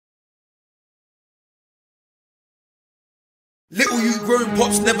Little you grown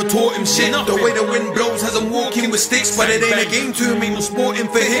pops never taught him shit. The way the wind blows has him walking with sticks. But it ain't a game to him, ain't no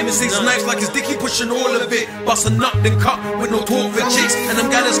sporting for him. It's 6 knives like his dicky pushing all of it. Bust a nut then cut with no talk for chicks. And them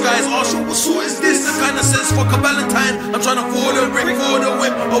gallus guys ask you, what sort is this? The kind of says fuck a Valentine. I'm trying to afford a ring, afford a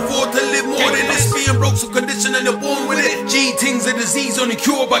whip, afford to live more than this. Being broke's a condition and you're born with it. G-Tings a disease only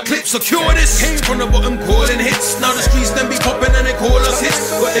cured by clips, so cure this. Came from the bottom calling hits. Now the streets then be popping and they call us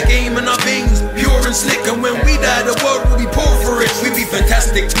hits. Got the game in our veins, pure and slick. And when we die the world will be poor for it. We be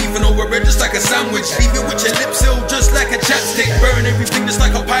fantastic, beefing over it just like a sandwich. Leave it with your lips sealed just like a chapstick. Burn everything just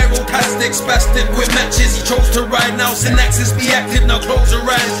like a pyroclastic. Spastic with matches, he chose to ride. Now synapses be active, now close your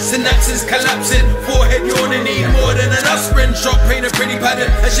eyes. Synapses collapsing, forehead yawning. Need more than an aspirin. Shot paint a pretty pattern.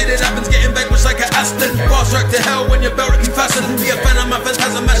 That shit it happens, getting vanquished like an Aston. Fast track to hell when your belt can fasten. Be a fan of my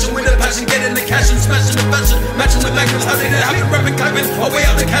phantasm, mashing with a passion. Getting the cash and smashing the fashion. Matching with magnums, how they did happen. Rapping, clapping, away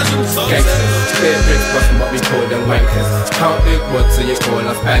out the chasm. Gangsters, clear bricks, busting what we call them wankers. Count big words so you call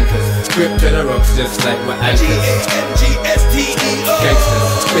us bankers. Grip to the rocks just like we're anchors. G-A-N-G-S-T-E-O.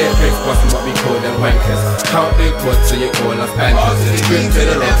 Gangsters, clear bricks, busting what we call them wankers. Count big words so you call us bankers. Grip to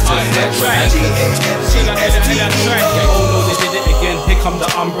the rocks just like we're anchors. Oh no, they did it again. Here come the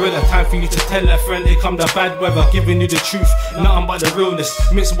umbrella. Time for you to tell a friend. Here come the bad weather. Giving you the truth, nothing but the realness.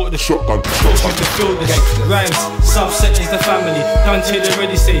 Mixed with the shotgun. Force you to feel this. Rhymes, subset is the family. Done till they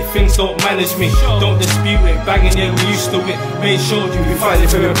already say things don't manage me. Don't dispute it. Banging, yeah, we used to it. Made sure you find it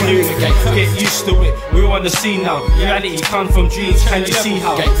very beautiful. Get used to it. We're on the scene now. Reality comes from dreams. Can you see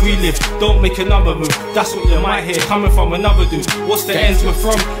how we live? Don't make another move. That's what you might hear coming from another dude. What's the ends we're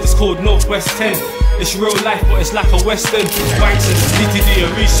from? It's called Northwest 10. It's real life, but it's like a western. Wanksters, need to do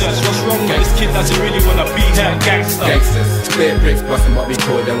your research. What's wrong with this kid? Doesn't really wanna be here, gangster. Gangsters, clear bricks, busting what we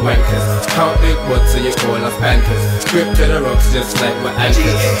call them wankers. Count big words so you call us bankers. Grip to the rocks just like we're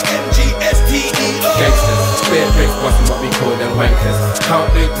anchors. G-A-N-G-S-T-E-O. Gangsters, clear bricks, busting what we call them wankers. Count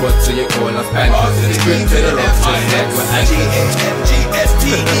big words so you call us bankers. Grip to the rocks just like we're anchors.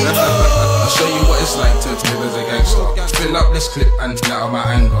 G-A-N-G-S-T-E-O. I'll show you what it's like to live as a gangster. Fill up this clip and let out my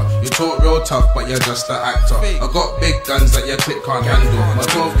anger. You talk real tough, but you're just an actor. I got big guns that your clip can't handle. My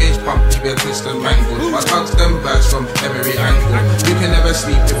 12 gauge pump keep your twist and mangled. My thugs them bags from every angle. You can never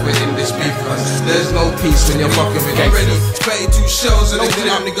sleep if we're in this beef, cause there's no peace when you're fucking with already 32 shells and they did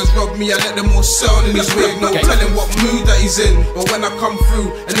out. Niggas rob me, I let them all sell in this wig. No telling what mood that he's in. But when I come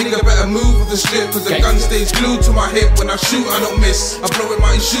through, a nigga better move with the strip, cause the gun stays glued to my hip. When I shoot, I don't miss. I blow with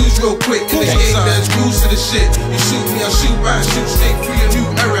my shoes real quick. In this game, there's rules to the shit. You shoot me, I shoot back, shoot straight through your new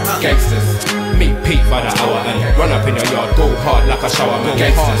era. Gangsters, meet Pete by the hour and run up in your yard, go hard like a shower man.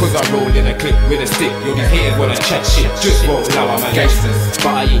 Gangsters, cause I roll in a clip with a stick. You'll be hated when I chat shit, just won't allow man. Gangsters,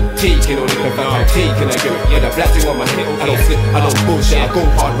 but I ain't taking all the clip, I'm taking a grip. Yeah, the black thing on my hip, I don't flip, I don't bullshit, I go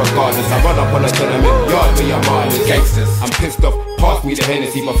hard regardless. I run up on a tenement yard with your mind. Gangsters, I'm pissed off, pass me the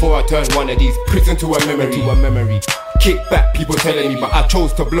Hennessy before I turn one of these pricks into a memory. Kick back, people telling me, but I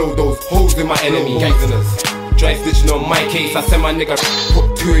chose to blow those holes in my enemy. Gangsters, dry stitching on my case. I send my nigga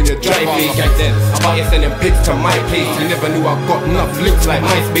put 2 in the driveway. Gangsters, about you sending pics to my place. You never knew I got enough links like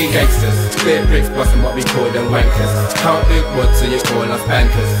MySpace. Gangsters, clear bricks, busting what we call them wankers. Count big words so you call us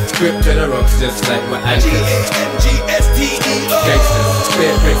bankers. Grip to the rocks just like we're anchors. G-A-N-G-S-T-E-O. Gangsters,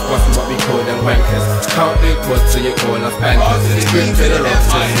 clear bricks, busting what we call them wankers. Count big words so you call us bankers. Grip to the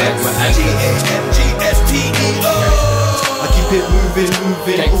rocks just like we're anchors. G-A-N-G-S-T-E-O. I keep it moving.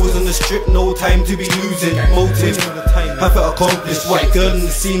 Always on the strip, no time to be losing. Motive, have it accomplished. White girl in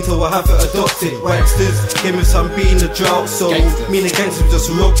the scene till I have it adopted. Wanksters, came with some being a drought, so me and the gangsters just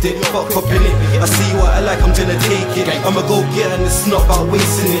robbed it. Fuck copying it, I see what I like, I'm gonna take it. I'ma go get it and it's not about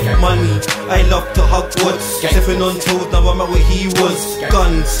wasting it. Money, I love to hug woods. Stepping on toes, now I'm at where he was.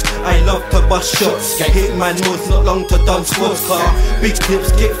 Guns, I love to bust shots. Hit man knows not long to dance squads. Car, big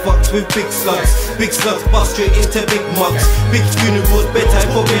tips get fucked with big slugs. Big slugs bust straight into big mugs. Big funerals, bedtime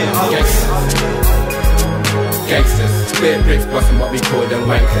for big hugs. Gangsters, clear bricks, busting what we call them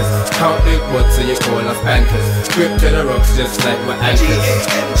wankers. Count big words so you call us bankers. Grip to the rocks just like we're anchors.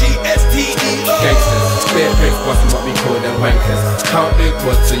 G-A-N-G-S-T-E-O. Gangsters, clear bricks, busting what we call them wankers. Count big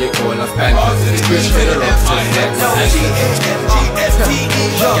words so you call us bankers. Grip to the rocks just like we're anchors.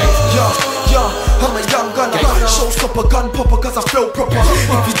 G-A-N-G-S-T-E-O. I'm a young gunner, showstopper, gun popper cause I flow proper.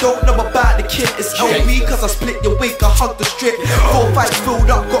 If you don't know about the kid, it's S.U.B cause I split your wig, I hug the strip. 4 fights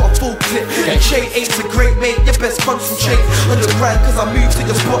filled up, got a full clip. Chain 8's a great mate, you best concentrate on the grind cause I move to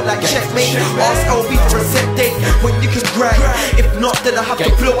your spot like checkmate. Ask S.U.B for a set date when you can grind. If not, then I have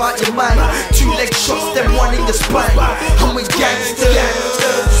to blow out your mind. 2 leg shots, then 1 in your spine. I'm a gangster.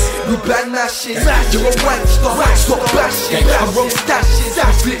 We bang mashes, you're a wankster, stop bashing. I roll stashes,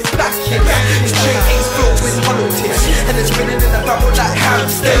 I flip back hits. This train ain't filled with hollow tips, and it's spinning in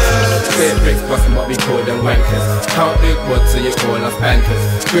bustin' what we call them wankers. Count big wood so you call us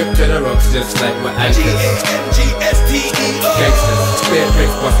bankers. Grip to the rocks just like we're anchors. Gangsters, Beer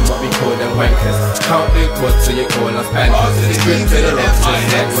bricks bustin' what we call them wankers. Count big wood so you call us bankers. Grip to the rocks just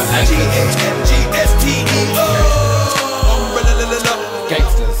like we're anchors.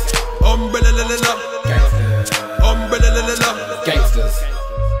 Gangsters. Gangsters.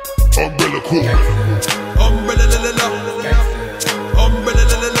 Umbrella cool. Gangsters.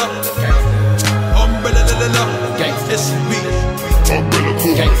 S.U.B. Umbrella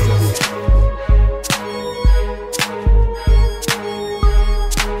cool. Gangsters.